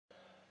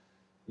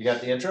You got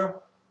the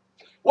intro?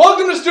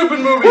 Welcome to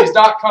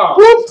StoopidMovies.com.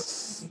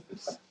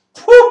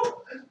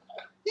 Whoop!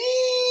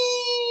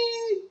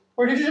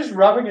 Were you just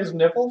rubbing his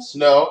nipples?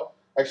 No.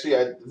 Actually,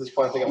 at this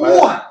point, I think it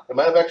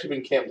might have actually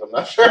been Kim's. I'm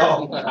not sure.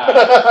 Oh.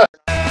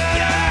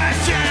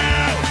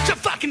 Yes, you're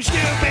fucking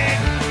stupid.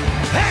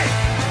 Hey!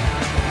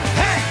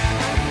 Hey!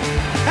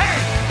 Hey!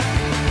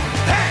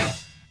 Hey!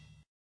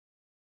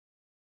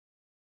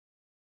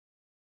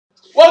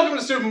 Welcome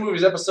to Stupid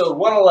Movies, episode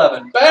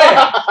 111.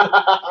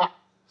 Bam!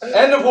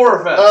 End of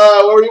HorrorFest.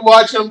 We're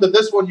watching them, but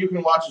this one you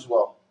can watch as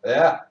well.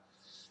 Yeah.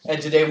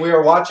 And today we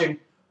are watching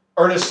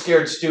Ernest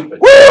Scared Stupid.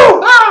 Woo!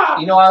 Ah!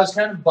 You know, I was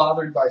kind of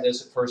bothered by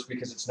this at first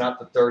because it's not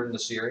the third in the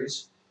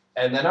series.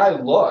 And then I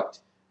looked,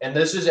 and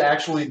this is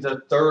actually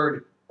the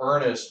third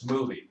Ernest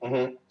movie.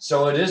 Mm-hmm.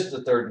 So it is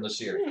the third in the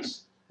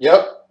series.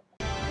 Yep.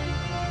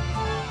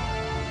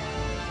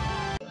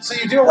 So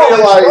you do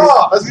realize,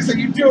 I was gonna say,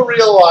 you do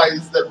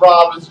realize that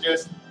Rob is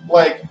just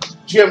like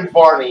Jim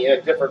Varney in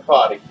a different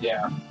body.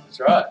 Yeah. That's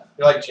right.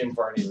 You're like Jim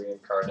Varney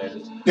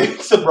reincarnated.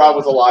 Except Rob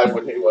was alive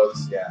when he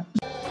was. Yeah.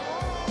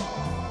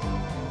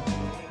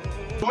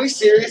 Can we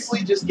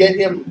seriously just get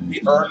him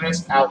the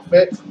Ernest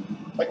outfit?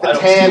 Like the I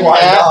don't tan see why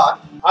hat?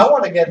 not. I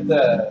want to get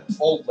the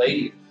old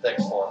lady thing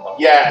for him.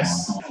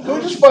 Yes. Can we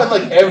just find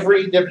like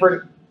every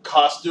different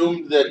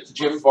costume that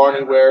Jim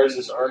Varney wears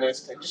as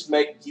Ernest and just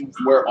make you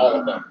wear all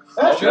of them?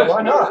 Yeah, sure,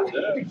 why not?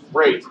 That'd be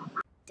great.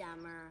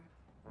 Dumber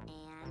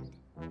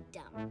and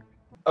dumber.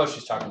 Oh,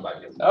 she's talking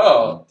about you.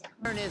 Oh.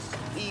 Ernest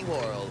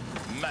E-World,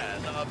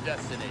 Man of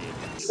Destiny.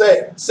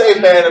 Say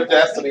Man of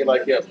Destiny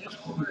like him.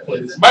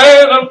 Please.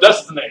 Man of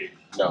Destiny.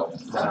 No.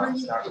 No,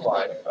 not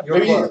quite. You're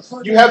Maybe close.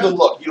 you have the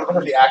look. You don't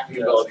have the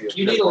acting ability. Of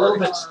You need a little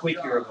bit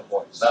squeakier of a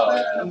voice.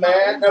 No.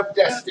 Man of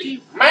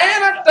Destiny.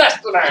 Man of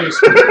Destiny. Too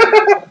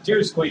squeaky.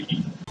 Too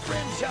squeaky.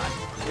 Rim shot,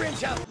 rim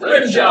shot.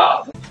 Rim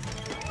job.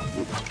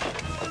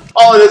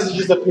 All it is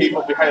just the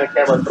people behind the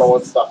camera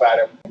throwing stuff at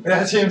him.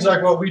 That seems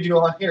like what we do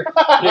on here.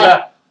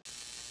 Yeah.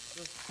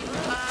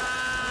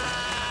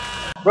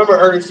 Remember,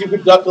 Ernest, you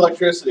conduct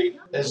electricity.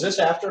 Is this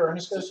after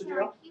Ernest goes to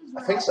jail?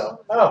 I think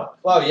so. Oh,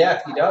 well,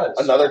 yeah, he does.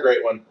 Another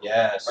great one.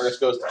 Yes. Ernest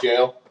goes to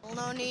jail.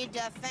 No need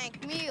to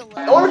thank me.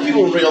 I wonder if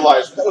people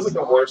realize that was like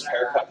the worst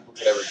haircut people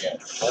could ever get.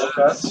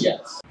 Haircuts?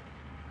 Yes.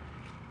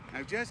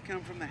 I've just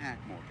come from the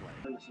Hackmore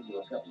place.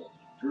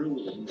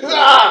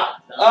 Ah!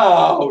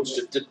 Oh.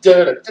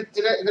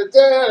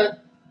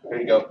 There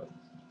you go.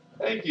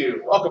 Thank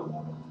you. Welcome.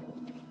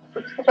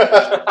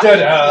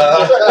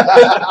 Ta-da!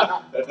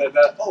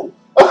 Oh.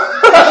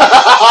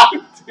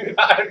 Dude,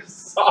 I'm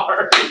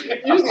sorry.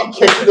 You just get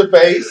kicked in the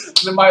face.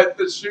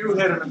 The shoe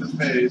hit him in the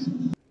face.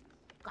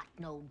 Got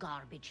no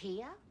garbage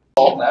here.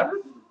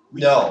 Never?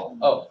 No.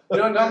 Oh. You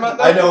don't know about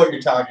that? I know what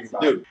you're talking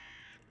about. Dude.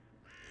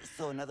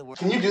 So in other words,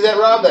 Can you do that,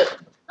 Rob? That?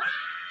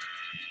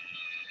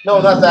 No,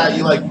 not that.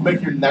 You like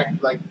make your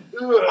neck like.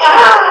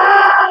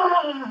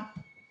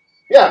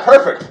 Yeah,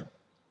 perfect.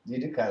 You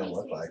do kind of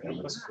look like him.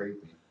 It's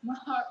creepy.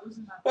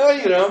 Well,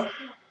 you know.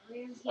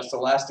 That's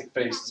elastic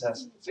faces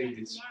has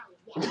these.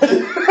 To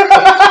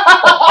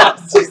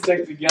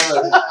stick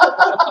together.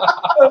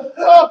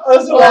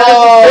 That's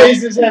Oh.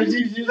 faces have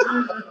Joey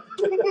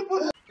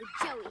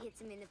hits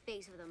him in the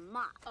face with a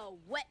mop. A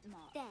wet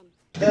mop. Then.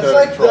 That's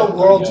like the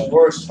world's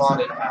worst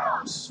haunted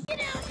house.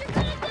 Get out, you're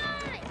gonna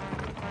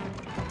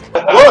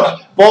die!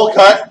 Look, bowl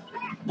cut,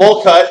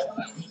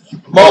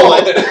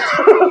 mullet.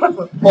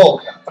 Bowl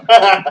cut.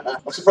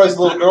 I'm surprised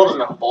the little girl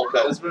doesn't have a bowl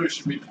cut. This movie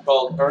should be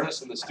called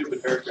Ernest and the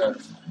Stupid Haircut.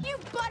 You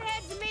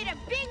buttheads made a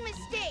big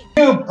mistake!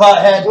 You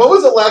butthead. When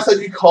was the last time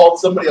you called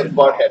somebody a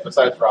butthead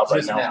besides Rob right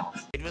Just now? now.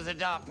 it was a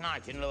dark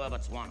night in Lower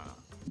Botswana.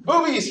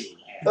 Boobies.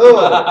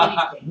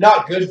 Oh,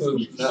 not good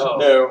boobies. No.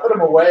 No. Put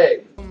them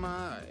away. Oh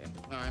my,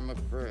 I'm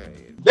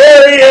afraid.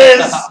 There he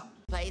is.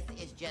 Place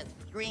is just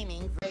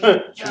screaming.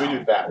 Should we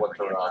do that one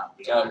for Rob?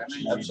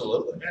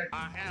 Absolutely.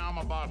 I am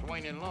a boss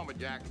waning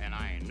lumberjack, and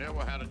I ain't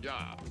never had a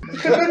job.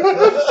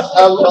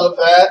 I love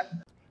that.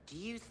 Do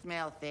you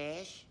smell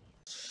fish?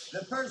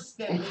 The first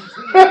step in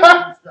tree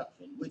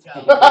construction, which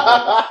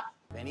I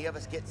If any of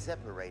us get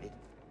separated,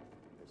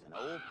 there's an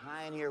old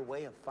pioneer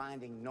way of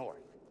finding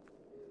north.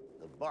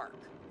 The bark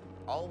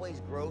always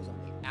grows on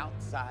the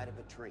outside of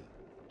a tree.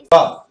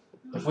 Rob,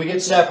 if we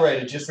get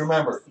separated, just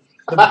remember,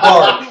 the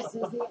bark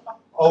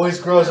always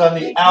grows on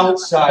the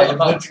outside of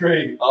the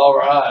tree. All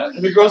right.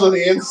 If it grows on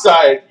the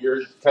inside,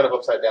 you're kind of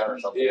upside down or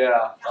something.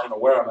 Yeah. I don't know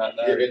where I'm at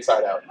now. You're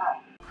inside out.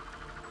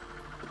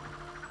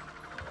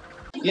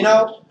 You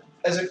know,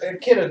 as a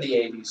kid of the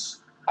 80s,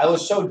 I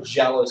was so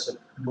jealous of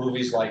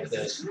movies like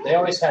this. They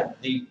always had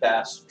the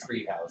best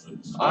tree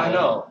houses. I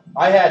know.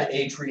 I had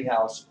a tree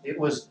house. It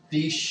was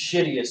the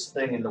shittiest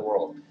thing in the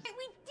world.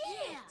 We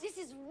did! This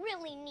is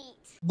really neat.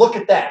 Look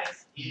at that.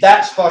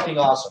 That's fucking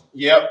awesome.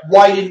 Yep.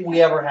 Why didn't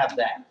we ever have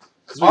that?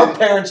 Our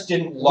parents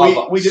didn't love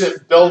us. We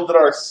didn't build it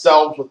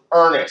ourselves with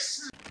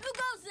Ernest. Who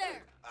goes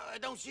there?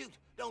 Don't shoot!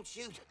 Don't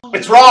shoot!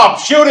 It's Rob.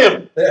 Shoot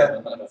him.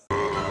 Yeah.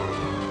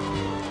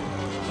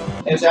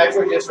 It was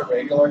actually just a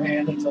regular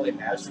hand until he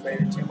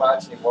masturbated too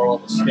much and he wore all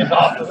the skin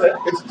off of it.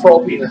 It's a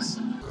troll penis.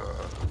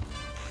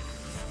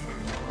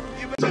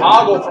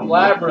 Toggle from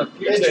Labyrinth.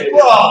 It's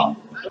raw.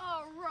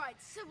 All right,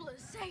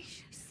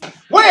 civilization.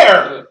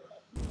 Where?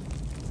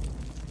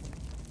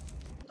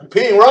 I'm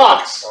peeing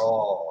rocks.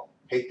 Oh,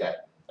 Hate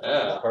that. Yeah.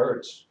 that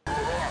hurts. I've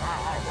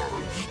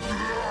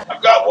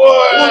got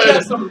Look wood.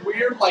 at some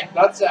weird like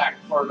nutsack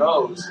for a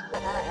nose.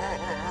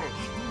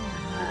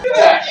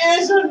 That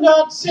is a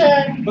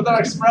nutsack. But then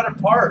I spread it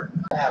apart.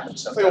 That happens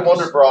It's like sometimes. a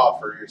Wonder Bra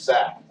for your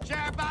sack.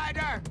 Sheriff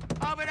Binder,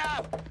 open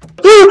up!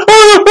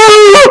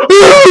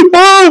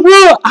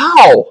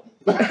 Ow!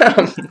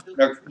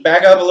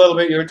 Back up a little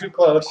bit. You're too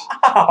close.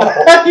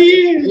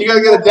 You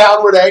gotta get a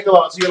downward angle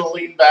on it, so you gotta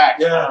lean back.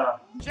 Yeah.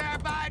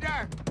 Sheriff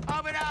Binder,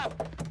 open up!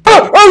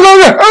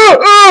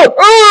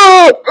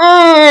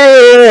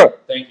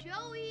 Thank you.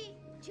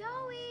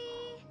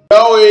 Joey.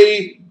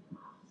 Joey.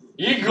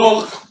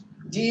 Eagle.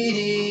 Dee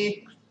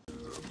Dee.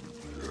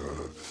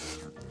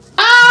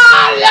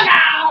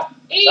 That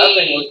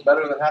thing looks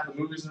better than half the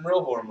movies in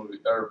real horror movies.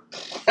 Or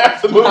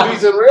Half the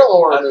movies in real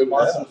horror half the movies.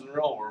 monsters in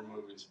real horror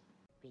movies.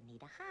 We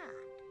need a heart.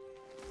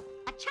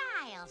 A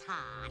child's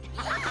heart.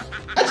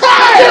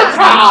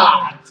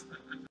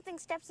 Something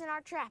steps in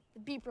our trap. The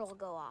beeper will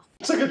go off.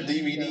 It's like a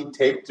DVD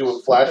taped to a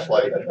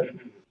flashlight.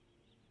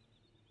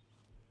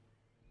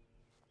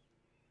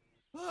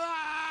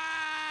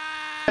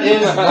 That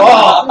is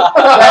raw.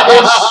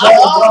 That is so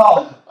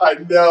raw. I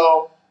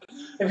know.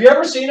 Have you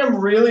ever seen him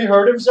really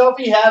hurt himself?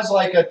 He has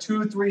like a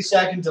 2-3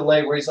 second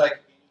delay where he's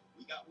like,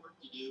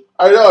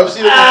 I know. I've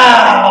seen him.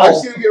 Ow! I've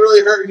seen him get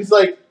really hurt, and he's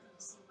like,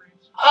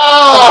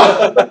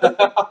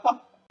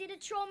 "Ah!" Did a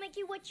troll make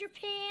you wet your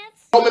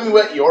pants? Don't make me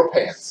wet your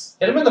pants.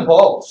 hit him in the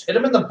balls. Hit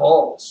him in the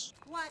balls.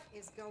 What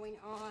is going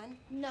on?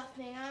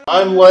 Nothing.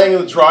 I'm laying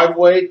in the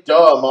driveway.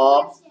 Duh,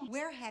 Mom.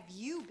 Where have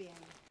you been?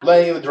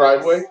 Laying in the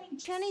driveway.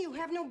 Kenny, you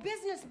have no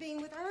business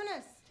being with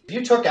Ernest. If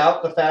you took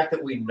out the fact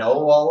that we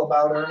know all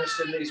about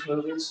Ernest in these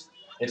movies,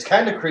 it's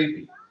kind of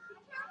creepy.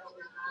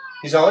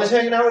 He's always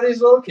hanging out with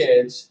these little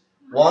kids,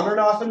 wandering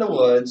off in the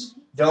woods,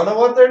 don't know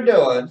what they're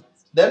doing,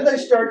 then they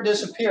start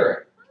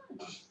disappearing.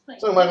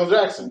 It's like Michael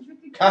Jackson.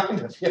 Kind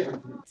of, yeah.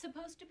 It's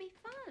supposed to be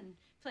fun.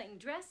 Playing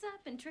dress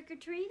up and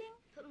trick-or-treating.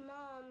 But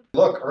Mom.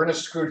 Look,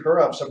 Ernest screwed her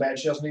up so bad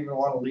she doesn't even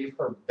want to leave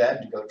her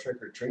bed to go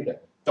trick-or-treating.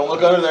 Don't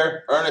look under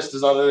there. Ernest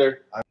is under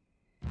there.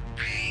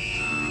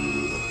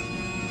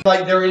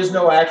 Like, there is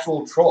no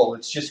actual troll.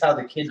 It's just how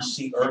the kids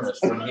see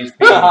Ernest when he's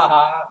being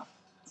naughty.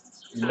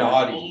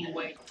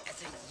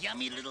 That's a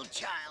yummy little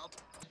child.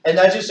 And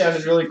that just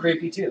sounded really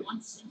creepy, too.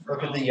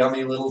 Look at the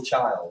yummy little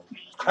child.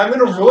 I'm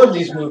going to ruin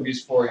these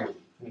movies for you.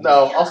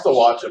 No, I'll still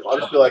watch him. I'll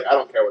just be like, I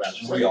don't care what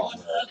happens. We all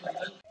know.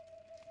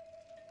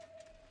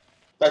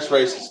 That's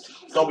racist.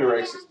 Don't be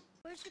racist.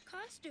 Where's your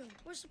costume?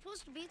 We're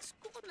supposed to be at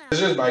school now.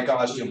 This is my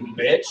costume,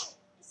 bitch.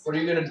 What are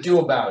you going to do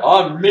about it?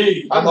 On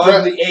me. I'm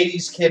the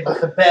 80s kid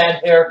with the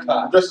bad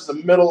haircut. Dressed as a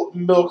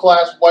middle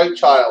class white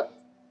child.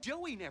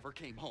 Joey never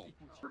came home.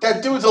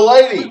 That dude's a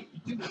lady.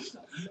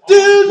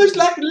 Dude looks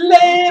like a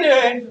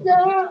lady.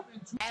 Yeah.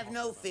 Have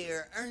no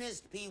fear,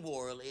 Ernest P.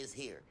 Worrell is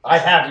here. I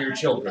have your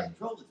children.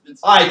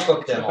 I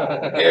took them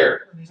all.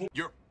 Here.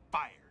 You're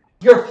fired.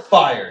 You're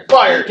fired.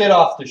 Fired. Get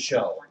off the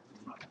show.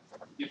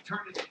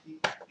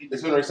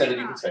 It's been rescinded,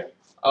 you can say.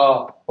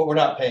 Oh, But we're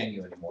not paying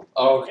you anymore.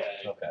 okay.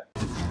 Okay.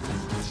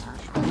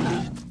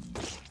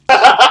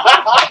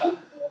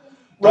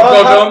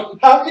 Rob,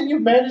 how can you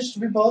manage to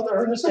be both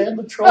Ernest and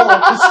the troll at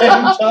the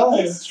same time?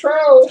 It's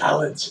true.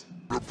 Talent.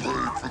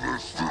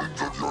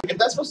 If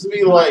that's supposed to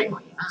be like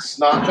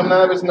snot coming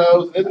out of his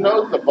nose, and his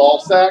nose is a ball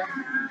sack,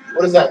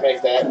 what does that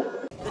make that?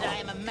 But I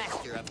am a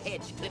master of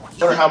hedge clip. I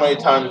wonder how many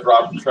times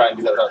Rob tried to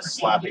do that without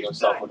slapping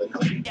himself with it.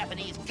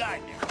 Japanese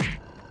gardener.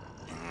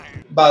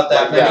 About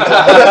that many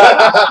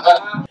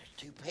times.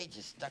 2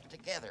 pages stuck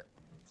together.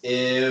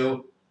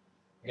 Ew.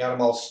 You got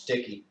them all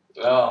sticky.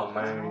 Oh,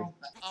 man.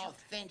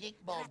 Authentic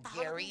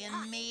Bulgarian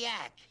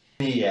miak.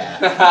 Yeah.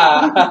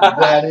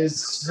 That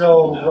is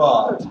so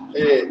raw.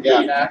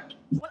 Yeah.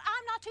 Well,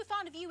 I'm not too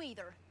fond of you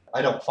either.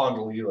 I don't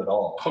fondle you at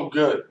all. Oh,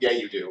 good. Yeah,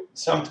 you do.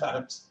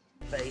 Sometimes.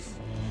 Face.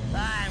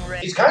 I'm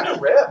ready. He's kind of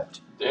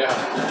ripped. Yeah.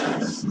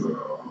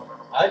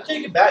 I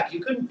take it back. You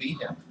couldn't beat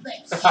him.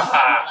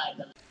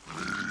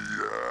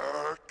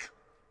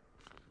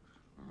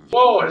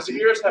 Whoa, his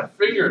ears have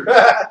fingers.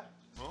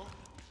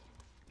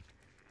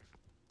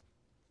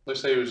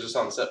 Looks like he was just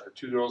on set for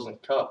 2 Girls in a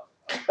Cup.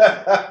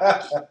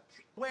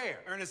 Where?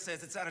 Ernest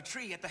says it's on a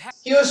tree at the house.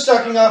 He was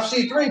sucking off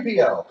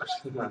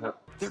C-3PO.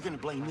 They're gonna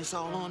blame this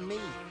all on me.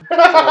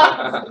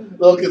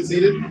 Little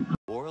conceited.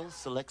 Worrell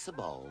selects a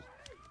bowl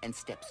and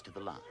steps to the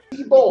line.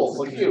 He bowls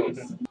like you.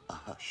 A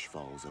hush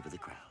falls over the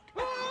crowd.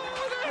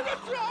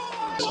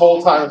 This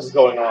whole time this is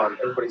going on,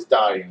 everybody's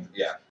dying.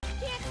 Yeah.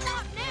 Can't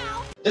stop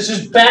now. This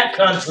is Bat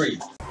Country.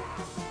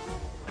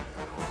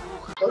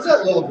 What's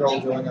that little girl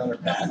doing on her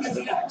back in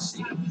the back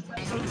seat?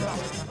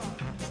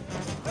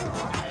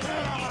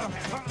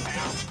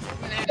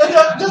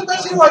 Doesn't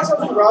that seem like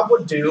something Rob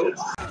would do?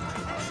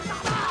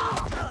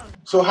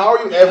 So how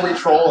are you every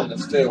troll in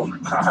this too?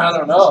 I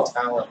don't know.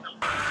 Talent.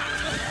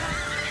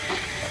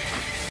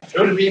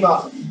 Shoot a beam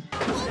up.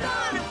 Hold on,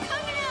 I'm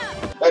coming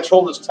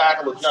shoulders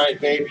tackle a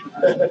giant baby.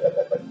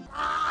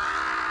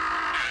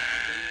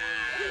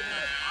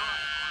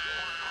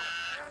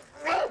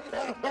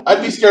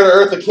 I'd be scared of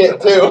Eartha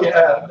Kitt too.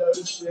 Yeah, no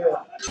shit.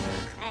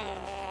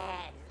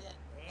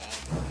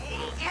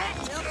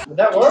 Did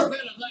that work?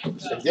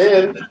 It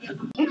did.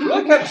 It's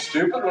really kind of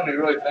stupid when you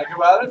really think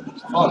about it.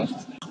 It's funny.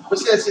 But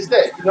see, that's just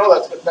it. You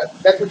know,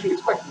 that's what you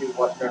expect me to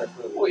watch an Ernest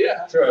movie. Well,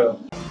 yeah. True.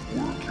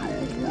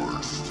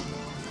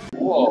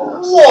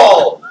 Whoa.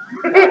 Whoa!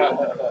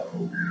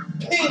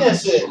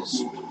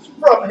 Penises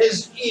from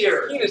his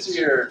ears. Penis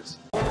ears.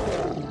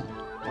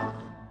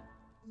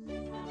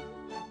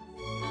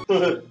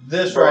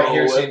 This right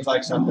here Bro. seems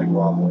like something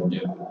Rob would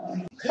do.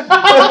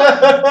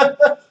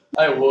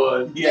 I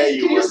would. Yeah,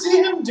 you Can you would. see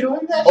him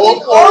doing that?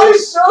 Oh,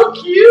 he's so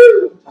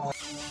cute!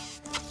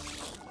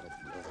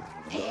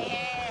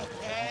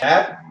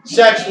 That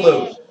sex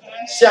lube.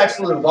 Sex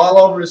lube all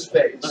over his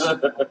face.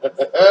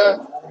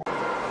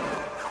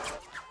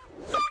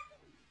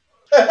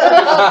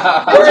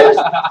 Where's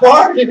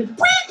Barton?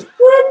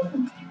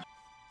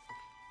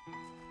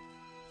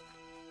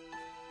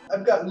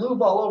 I've got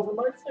lube all over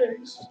my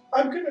face.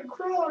 I'm gonna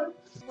cry.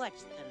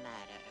 What's the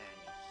matter,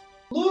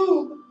 Ernest?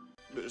 Lube.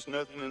 There's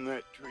nothing in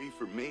that tree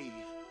for me.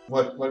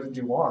 What did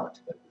you want?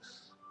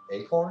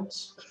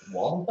 Acorns?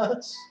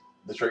 Walnuts?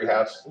 The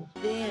treehouse.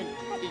 Ben,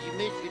 did you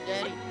miss your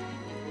daddy?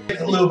 Get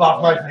the lube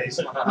off my face.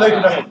 Look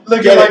at it.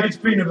 Look Get at it it. like it's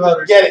peanut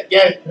butter. Get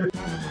it.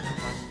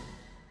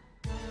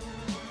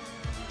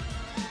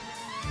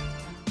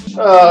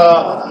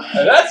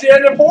 And that's the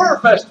end of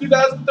HorrorFest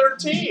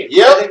 2013. I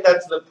Yep. think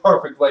that's the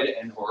perfect way to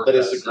end horror. That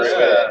is a great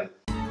way to end it.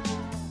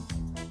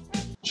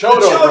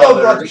 Chodo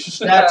Chodo Brothers. Brothers.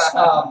 That's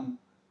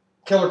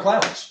Killer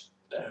Clowns.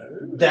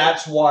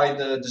 That's why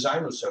the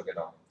design was so good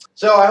on them.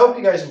 So I hope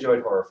you guys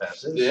enjoyed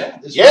HorrorFest. Yeah.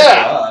 This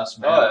Yeah. was for us,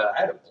 man. Oh, yeah. I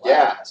had a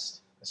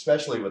blast.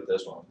 Especially with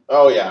this one.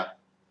 Oh yeah.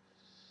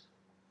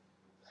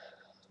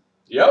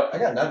 Yep. I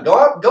got nothing. Go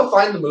out, go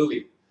find the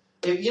movie.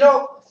 You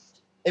know,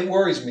 it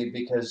worries me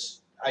because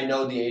I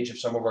know the age of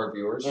some of our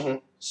viewers.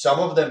 Mhm. Some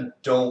of them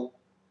don't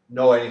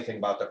know anything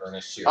about the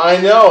Ernest series. I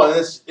know, and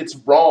it's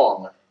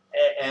wrong.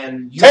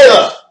 And you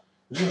Taylor,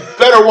 you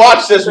better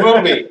watch this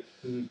movie.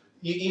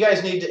 You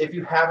guys need to, if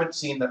you haven't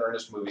seen the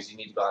Ernest movies, you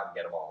need to go out and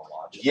get them all and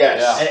watch them.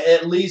 Yes.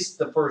 At least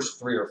the first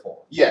 3 or 4.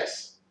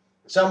 Yes.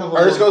 Some of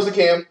them. Ernest Goes to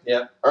Camp.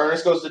 Yeah.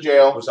 Ernest Goes to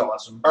Jail. Was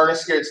awesome.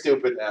 Ernest Scared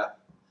Stupid. Yeah.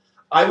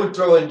 I would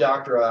throw in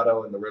Dr.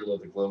 Otto and the Riddle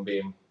of the Gloom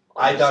Beam.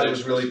 I thought it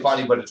was really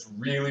funny, but it's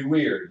really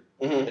weird.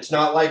 Mm-hmm. It's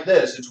not like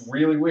this. It's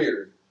really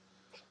weird.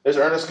 There's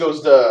Ernest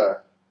Goes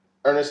to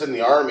Ernest in the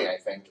Army, I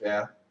think.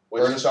 Yeah.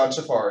 Which, Ernest on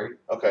Safari.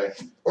 okay.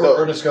 Or So-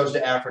 Ernest Goes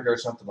to Africa or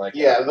something like that.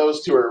 Yeah,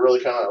 those two are really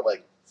kind of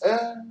like,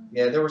 Yeah,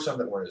 there were some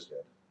that weren't as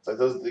good. It's like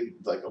those,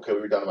 like okay, we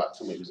were done about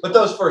 2 movies ago. But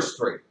those first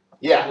 3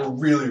 Yeah. were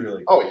really,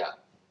 really good. Oh yeah.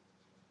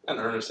 And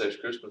Ernest Saves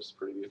Christmas is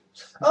pretty good.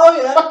 Oh,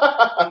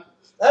 yeah.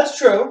 That's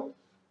true.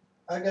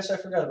 I guess I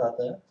forgot about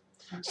that.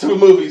 Stupid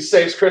movies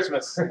saves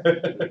Christmas.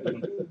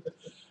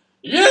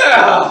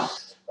 Yeah!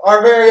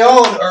 Our very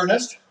own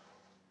Ernest.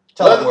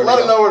 Tell Let them where them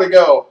to go. know where to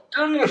go.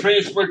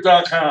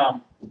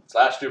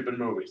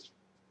 Facebook.com/stupidmovies.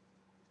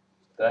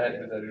 Did I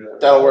do that?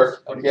 That'll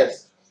work. Okay.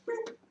 Yes.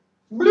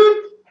 Bloop.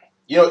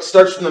 You know, it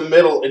starts from the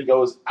middle and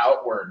goes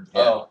outward,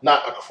 Oh.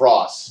 not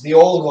across. The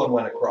old one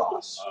went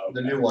across. Okay.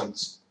 The new one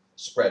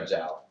spreads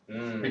out.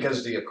 Mm.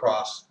 Because the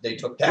across, they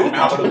took that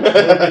out of the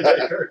movie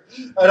theater.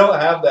 I don't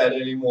have that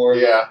anymore.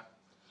 Yeah.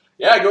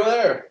 Yeah, go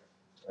there.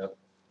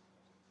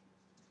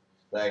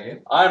 Thank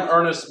you. I'm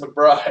Ernest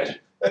McBride.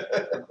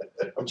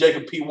 I'm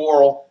Jacob P.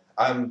 Worrell.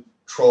 I'm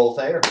Troll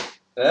Thayer.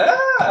 Yeah,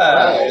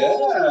 Right.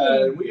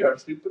 yeah. We are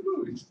Stupid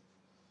Movies.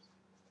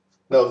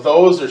 No,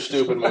 those are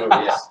stupid movies.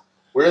 Yeah.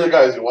 We're the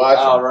guys who watch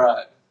All them.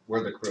 right.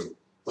 We're the crew.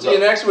 We're See you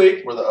the- next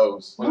week. We're the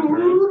O's. Happy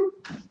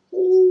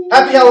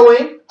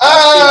Halloween.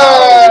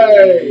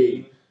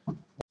 Hey!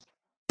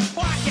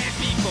 Why can't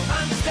people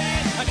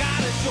understand? I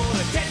got a short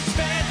attention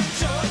span.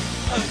 Short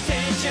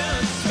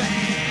attention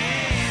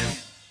span.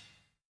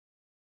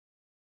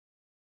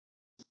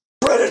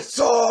 Credit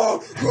song.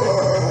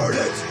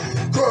 Credits.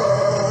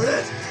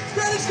 Credits.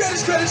 Credits. Credits.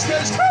 Credits.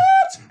 Credits.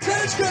 Credits.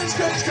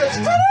 Credits. Credits. Credits.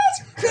 Credits.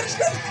 Credits. Credits.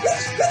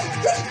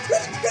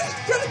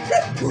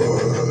 Credits.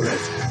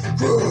 Credits.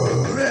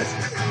 Credits.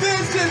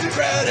 This is a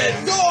credit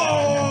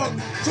song.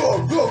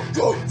 Song.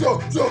 Credits.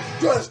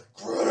 Credits.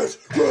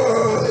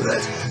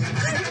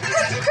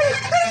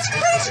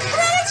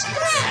 Credits.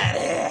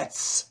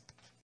 Credits.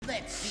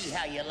 Let's see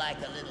how you like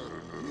a little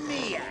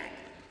Miak.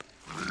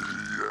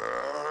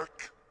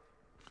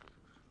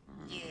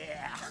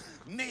 Yeah,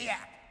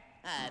 Miak.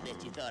 I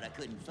bet you thought I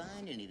couldn't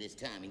find any this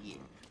time of year.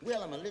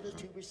 Well, I'm a little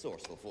too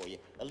resourceful for you,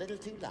 a little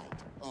too light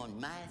on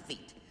my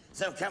feet.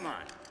 So come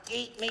on,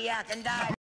 eat Miak and die.